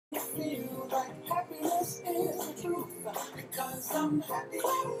feel like happiness is the truth. Because I'm happy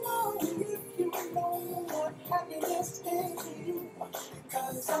alone if you know what happiness is to you.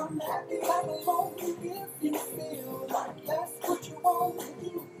 Because I'm happy alone if you feel like that's what you want to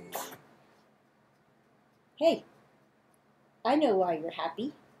do. Hey, I know why you're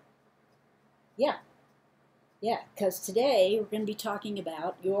happy. Yeah, because today we're going to be talking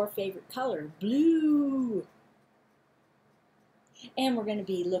about your favorite color, blue. And we're going to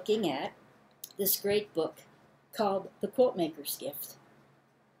be looking at this great book called The Quilt Maker's Gift.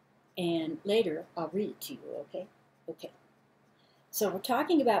 And later I'll read it to you, okay? Okay. So we're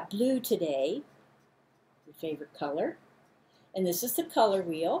talking about blue today, your favorite color. And this is the color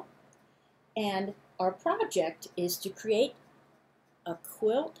wheel. And our project is to create a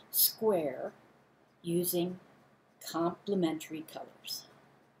quilt square using complementary colors.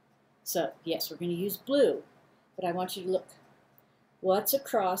 So, yes, we're going to use blue, but I want you to look. What's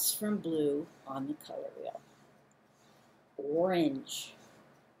across from blue on the color wheel? Orange.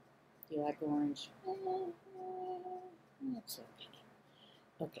 Do you like orange? That's okay.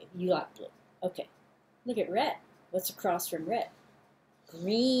 Okay, you like blue. Okay, look at red. What's across from red?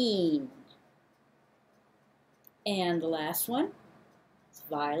 Green. And the last one is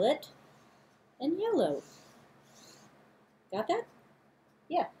violet and yellow. Got that?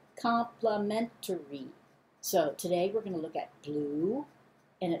 Yeah, complementary. So today we're going to look at blue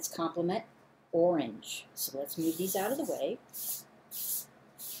and its complement, orange. So let's move these out of the way.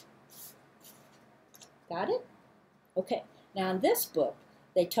 Got it? Okay. Now in this book,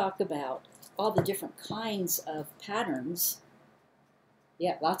 they talk about all the different kinds of patterns.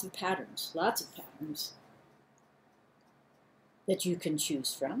 Yeah, lots of patterns that you can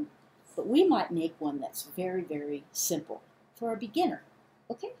choose from. But we might make one that's very, very simple for a beginner.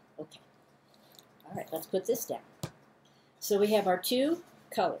 Okay? Okay. All right, let's put this down. So we have our two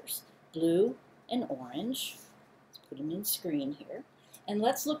colors, blue and orange. Let's put them in screen here. And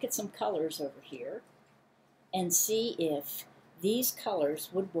let's look at some colors over here and see if these colors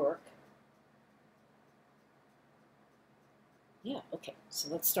would work. Yeah, okay. So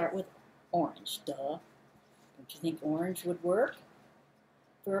let's start with orange. Duh. Don't you think orange would work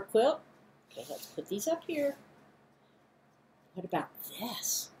for a quilt? Okay, let's put these up here. What about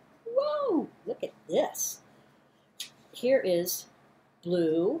this? Whoa, look at this. Here is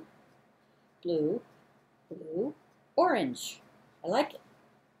blue, blue, blue, orange. I like it.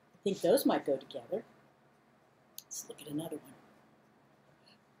 I think those might go together. Let's look at another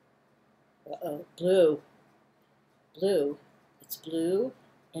one. Uh-oh, blue, blue. It's blue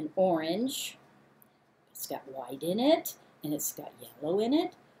and orange. It's got white in it, and it's got yellow in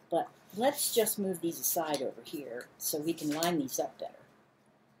it. But let's just move these aside over here so we can line these up better.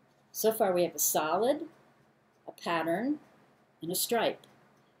 So far we have a solid, a pattern, and a stripe.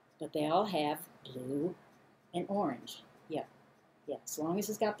 But they all have blue and orange. Yeah, as long as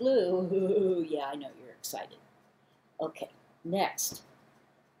it's got blue, yeah, I know you're excited. Okay, next.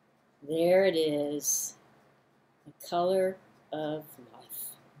 There it is. The color of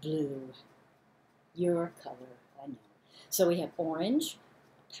life, blue. Your color, I know. So we have orange,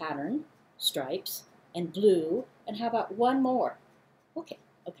 pattern, stripes, and blue. And how about one more? Okay,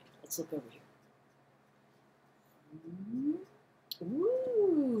 let's look over here.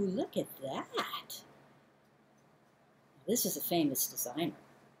 Ooh, look at that. This is a famous designer.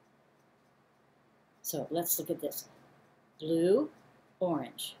 So let's look at this. Blue,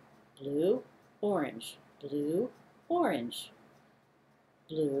 orange, blue, orange, blue, orange,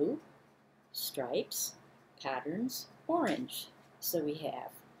 blue, stripes, patterns, orange. So we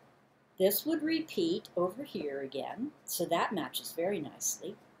have, this would repeat over here again, so that matches very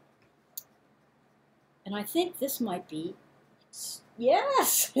nicely. And I think this might be,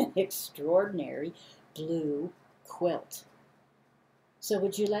 yes, an extraordinary blue quilt. So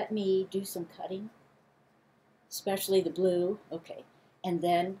would you let me do some cutting? Especially the blue, okay. And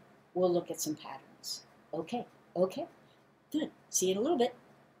then we'll look at some patterns. Okay, good. See you in a little bit.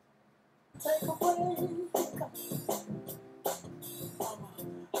 Take away.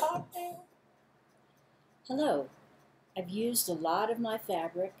 Hello. I've used a lot of my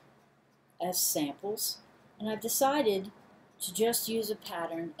fabric as samples, and I've decided to just use a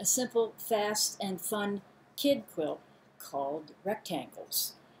pattern, a simple, fast, and fun kid quilt called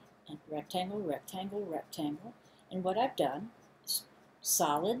rectangles. And rectangle, rectangle, rectangle. And what I've done is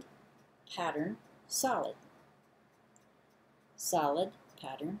solid, pattern, solid. Solid,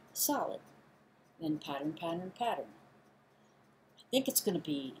 pattern, solid. Then pattern, pattern, pattern. I think it's going to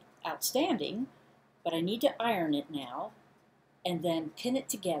be outstanding, but I need to iron it now and then pin it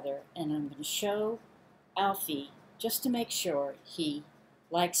together, and I'm going to show Alfie just to make sure he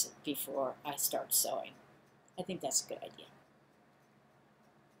likes it before I start sewing. I think that's a good idea.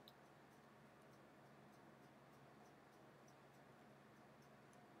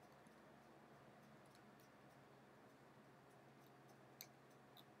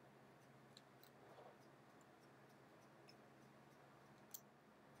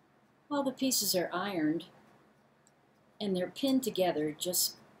 All the pieces are ironed and they're pinned together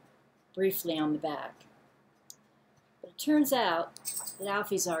just briefly on the back. But it turns out that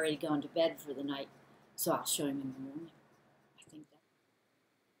Alfie's already gone to bed for the night, so I'll show him in the morning. I think that.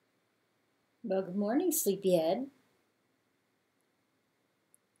 Well, good morning, sleepyhead.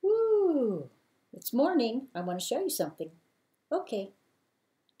 Woo! It's morning. I want to show you something. Okay,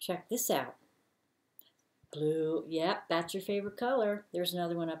 check this out. Blue, yep, that's your favorite color. There's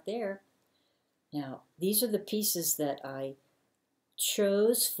another one up there. Now, these are the pieces that I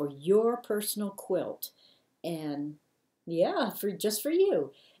chose for your personal quilt. And yeah, just for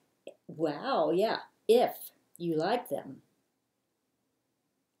you. Wow, yeah, if you like them,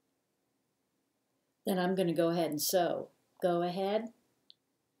 then I'm going to go ahead and sew. Go ahead.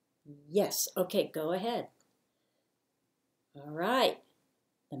 Yes, okay, go ahead. All right,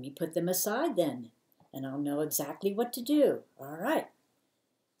 let me put them aside then, and I'll know exactly what to do. All right.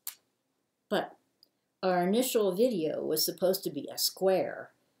 But our initial video was supposed to be a square.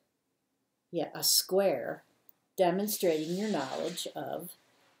 Yeah, a square demonstrating your knowledge of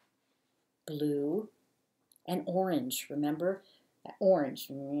blue and orange. Remember? Orange.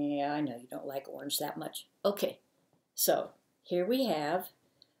 Yeah, I know you don't like orange that much. Okay, so here we have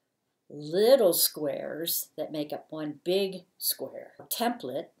little squares that make up one big square.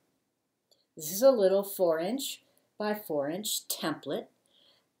 Template. This is a little 4-inch by 4-inch template,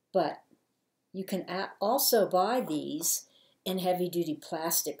 but you can also buy these in heavy-duty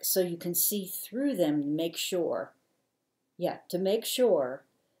plastic so you can see through them to make sure,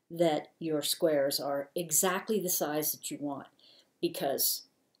 that your squares are exactly the size that you want, because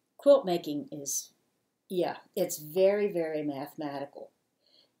quilt making is, it's very, very mathematical.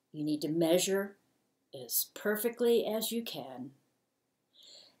 You need to measure as perfectly as you can,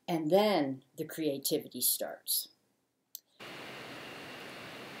 and then the creativity starts.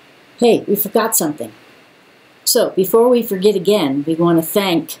 Hey, we forgot something. So before we forget again, we want to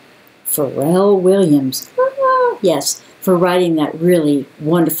thank Pharrell Williams, yes, for writing that really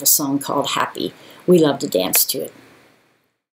wonderful song called Happy. We love to dance to it.